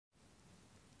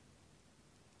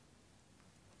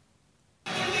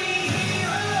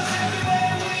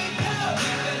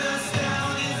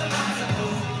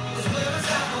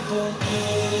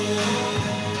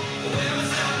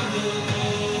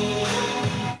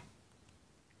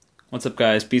What's up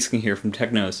guys, Beastking here from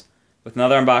Technos with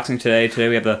another unboxing today. Today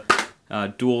we have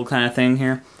the dual kind of thing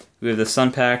here. We have the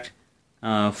Sunpak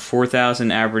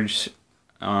 4000 average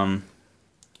action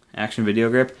video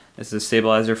grip. This is a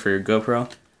stabilizer for your GoPro.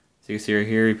 So you can see right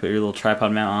here, you put your little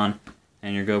tripod mount on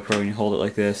and your GoPro and you hold it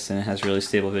like this and it has really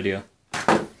stable video.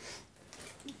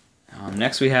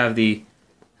 Next we have the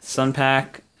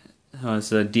Sunpak,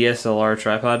 it's a DSLR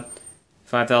tripod,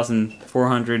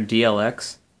 5400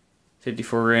 DLX.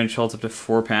 54 inch, holds up to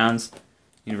 4 pounds.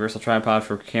 Universal tripod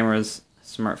for cameras,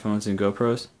 smartphones, and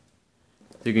GoPros.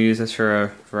 So you can use this for a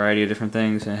variety of different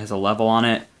things, and it has a level on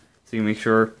it, so you can make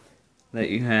sure that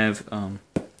you have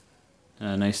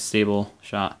a nice stable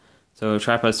shot. So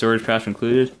tripod storage pouch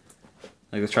included.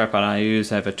 Like the tripod I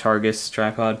use, I have a Targus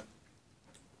tripod,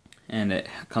 and it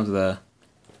comes with a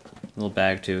little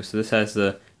bag too. So this has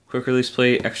the quick release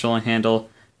plate, extra long handle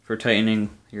for tightening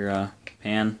your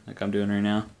pan, like I'm doing right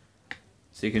now.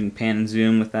 So you can pan and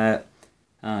zoom with that.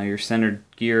 Your centered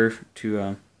gear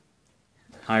to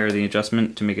higher the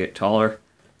adjustment to make it taller.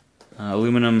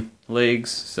 Aluminum legs,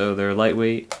 so they're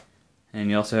lightweight. And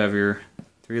you also have your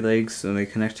 3 legs, so they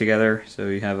connect together, so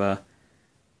you have a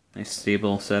nice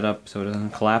stable setup so it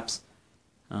doesn't collapse.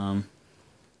 I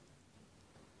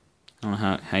don't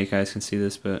know how you guys can see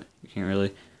this, but you can't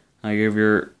really. You have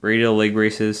your radial leg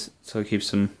braces, so it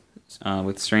keeps them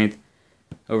with strength.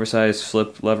 Oversized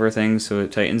flip lever thing so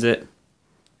it tightens it,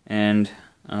 and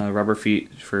rubber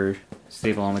feet for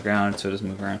stable on the ground so it doesn't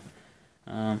move around.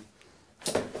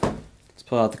 Let's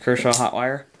pull out the Kershaw hot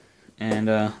wire and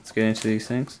let's get into these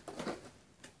things.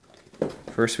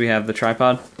 First we have the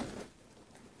tripod.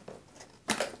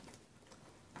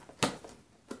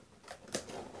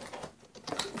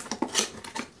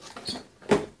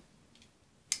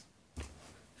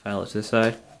 File it to the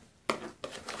side.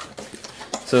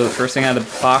 So the first thing out of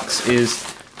the box is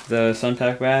the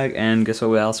Sunpak bag, and guess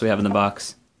what else we have in the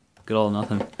box? Good old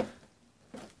nothing.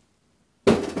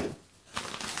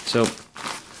 So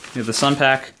we have the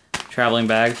Sunpak traveling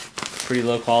bag, pretty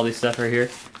low quality stuff right here.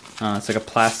 It's like a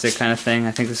plastic kind of thing.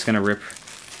 I think this is gonna rip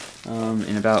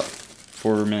in about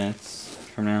 4 minutes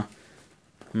from now.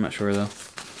 I'm not sure though.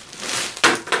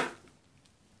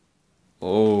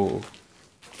 Oh,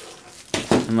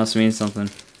 that must mean something.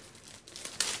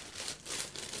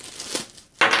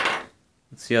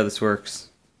 Let's see how this works.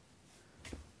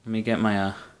 Let me get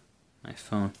my my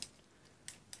phone.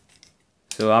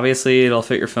 So obviously it'll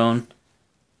fit your phone.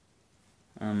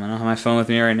 I don't have my phone with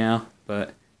me right now,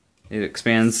 but it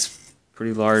expands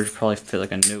pretty large. Probably fit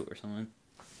like a note or something.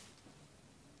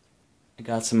 I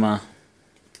got some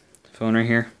phone right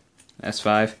here,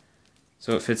 S5.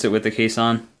 So it fits it with the case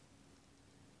on.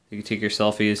 You can take your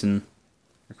selfies and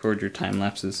record your time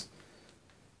lapses.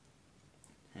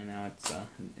 And now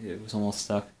it was almost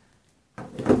stuck.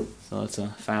 So let's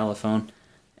file the phone,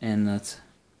 and let's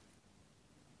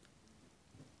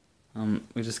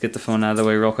we just get the phone out of the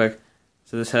way real quick.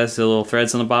 So this has the little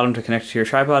threads on the bottom to connect to your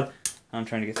tripod. I'm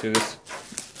trying to get through this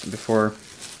before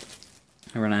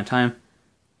I run out of time.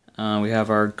 We have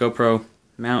our GoPro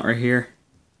mount right here.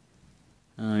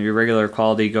 Your regular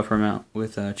quality GoPro mount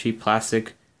with cheap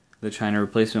plastic, the China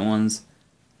replacement ones.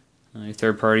 Your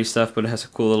third-party stuff, but it has a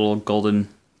cool little golden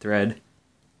thread,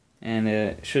 and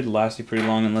it should last you pretty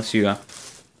long unless you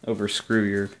overscrew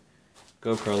your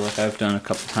GoPro like I've done a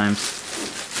couple times.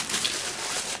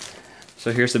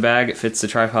 So here's the bag. It fits the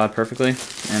tripod perfectly,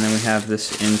 and then we have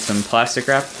this in some plastic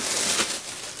wrap. I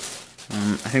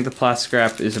think the plastic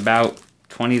wrap is about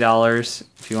 $20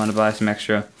 if you want to buy some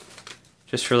extra,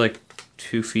 just for like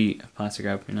 2 feet of plastic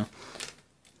wrap, you know,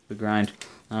 the grind.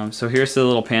 So here's the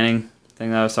little panning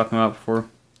thing that I was talking about before.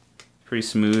 Pretty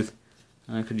smooth.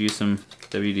 I could use some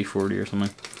WD-40 or something.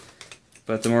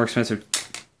 But the more expensive...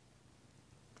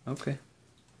 Okay.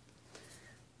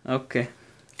 Okay.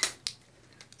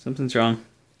 Something's wrong.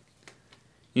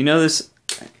 You know this...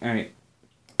 Alright.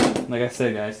 Like I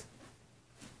said, guys.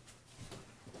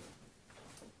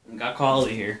 I got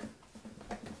quality here.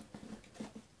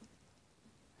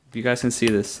 If you guys can see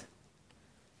this.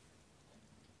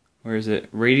 Where is it?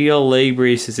 Radial leg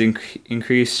braces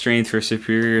increase strength for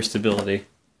superior stability.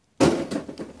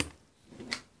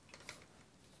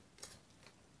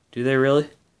 Do they really?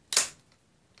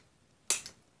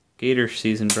 Gator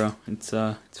season, bro. It's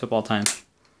football time.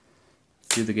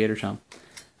 Let's do the Gator chomp.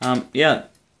 Yeah,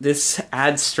 this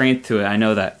adds strength to it. I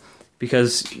know that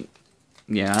because,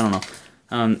 yeah, I don't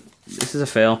know. This is a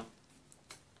fail.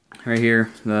 Right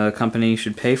here, the company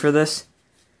should pay for this.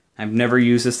 I've never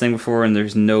used this thing before, and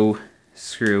there's no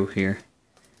screw here.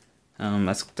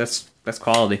 That's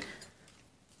quality.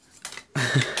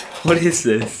 What is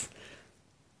this?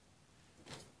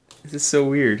 This is so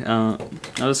weird. I'll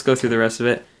just go through the rest of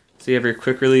it. So you have your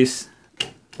quick release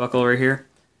buckle right here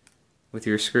with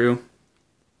your screw.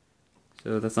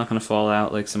 So that's not going to fall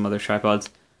out like some other tripods.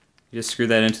 You just screw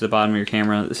that into the bottom of your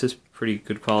camera. This is pretty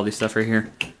good quality stuff right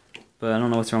here. But I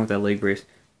don't know what's wrong with that leg brace.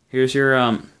 Here's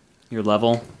your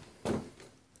level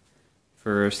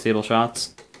for stable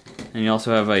shots. And you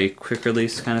also have a quick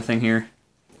release kind of thing here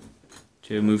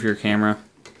to move your camera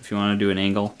if you want to do an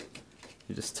angle.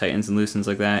 It just tightens and loosens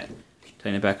like that.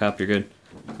 Tighten it back up, you're good.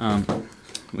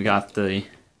 We got the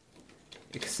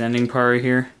extending part right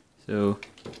here. So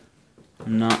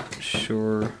I'm not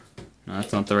sure. No,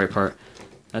 that's not the right part.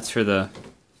 That's for the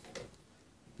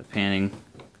panning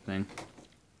thing.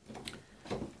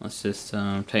 Let's just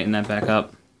tighten that back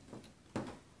up.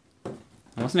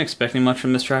 I wasn't expecting much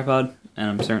from this tripod, and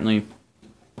I'm certainly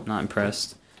not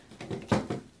impressed.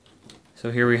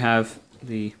 So here we have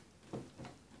the...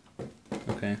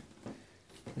 Okay.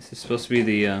 This is supposed to be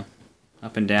the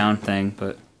up and down thing,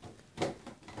 but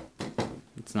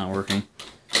it's not working.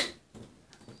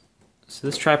 So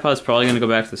this tripod is probably going to go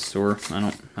back to the store.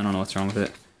 I don't know what's wrong with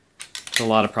it. There's a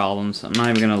lot of problems. I'm not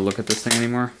even going to look at this thing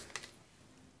anymore.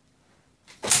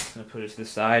 I'm going to put it to the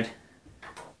side.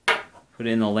 Put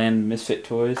it in the Land Misfit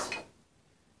Toys.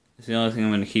 It's the only thing I'm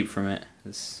going to keep from it.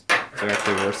 It's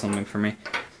actually worth something for me.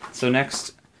 So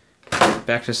next,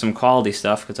 back to some quality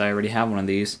stuff, because I already have one of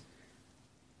these.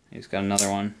 He's got another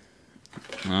one.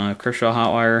 Kershaw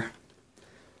hot wire.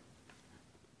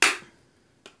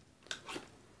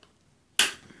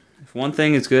 If one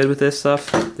thing is good with this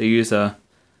stuff, they use high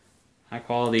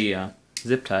quality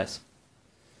zip ties.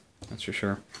 That's for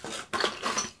sure.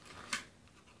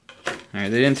 Alright,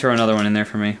 they didn't throw another one in there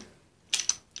for me.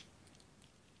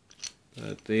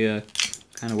 But they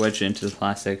kind of wedged it into the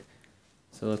plastic.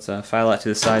 So let's file that to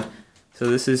the side. So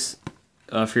this is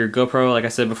for your GoPro. Like I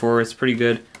said before, it's pretty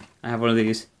good. I have one of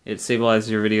these. It stabilizes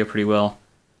your video pretty well.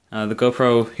 The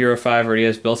GoPro Hero 5 already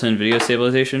has built-in video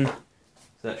stabilization, so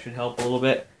that should help a little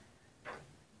bit.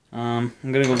 I'm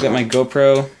going to go get my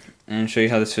GoPro and show you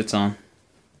how this fits on.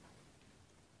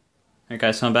 Alright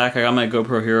guys, so I'm back. I got my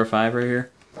GoPro Hero 5 right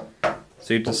here.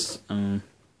 So you just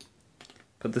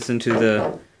put this into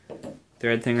the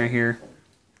thread thing right here.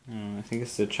 I think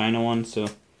it's the China one, so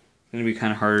it's going to be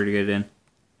kind of harder to get it in.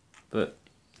 But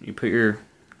you put your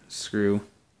screw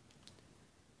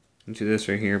into this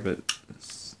right here, but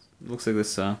it looks like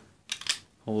this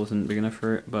hole isn't big enough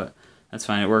for it, but that's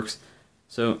fine, it works.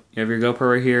 So you have your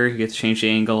GoPro right here, you get to change the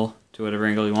angle to whatever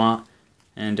angle you want,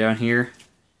 and down here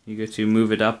you get to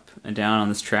move it up and down on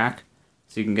this track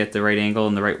so you can get the right angle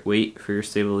and the right weight for your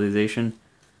stabilization.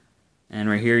 And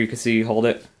right here you can see you hold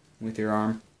it with your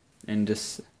arm and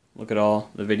just look at all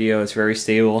the video. It's very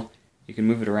stable. You can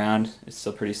move it around, it's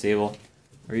still pretty stable.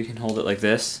 Or you can hold it like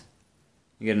this.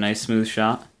 You get a nice smooth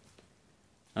shot.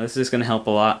 Now this is going to help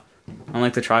a lot.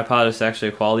 Unlike the tripod, it's actually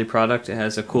a quality product. It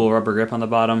has a cool rubber grip on the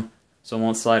bottom, so it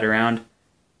won't slide around.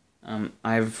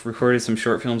 I've recorded some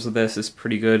short films with this. It's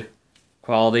pretty good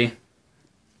quality.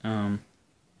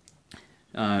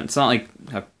 It's not like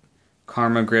a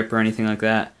Karma grip or anything like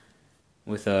that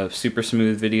with a super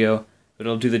smooth video, but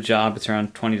it'll do the job. It's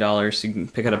around $20, so you can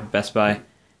pick it up at Best Buy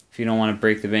if you don't want to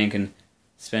break the bank and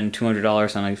spend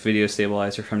 $200 on a video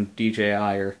stabilizer from DJI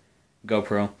or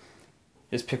GoPro.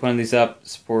 Just pick one of these up,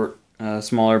 support a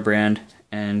smaller brand,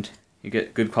 and you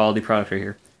get good quality product right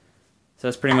here. So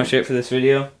that's pretty much it for this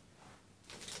video.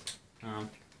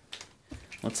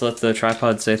 Let's let the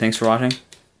tripod say thanks for watching.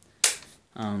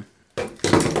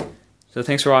 So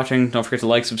thanks for watching. Don't forget to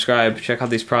like, subscribe, check out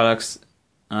these products.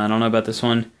 I don't know about this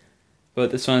one,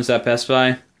 but this one is at Best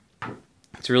Buy.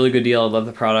 It's a really good deal. I love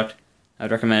the product.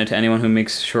 I'd recommend it to anyone who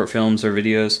makes short films or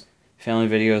videos, family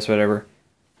videos, whatever.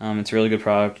 It's a really good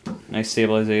product. Nice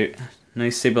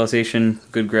stabilization,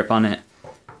 good grip on it.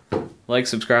 Like,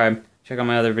 subscribe, check out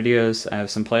my other videos. I have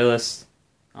some playlists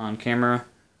on camera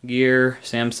gear,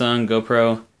 Samsung,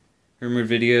 GoPro, rumored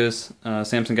videos,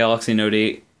 Samsung Galaxy Note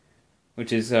 8,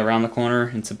 which is around the corner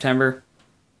in September.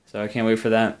 So I can't wait for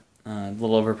that. A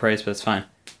little overpriced, but it's fine.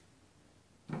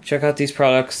 Check out these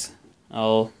products.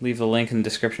 I'll leave a link in the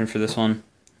description for this one.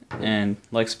 And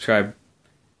like, subscribe.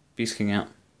 Beast King out.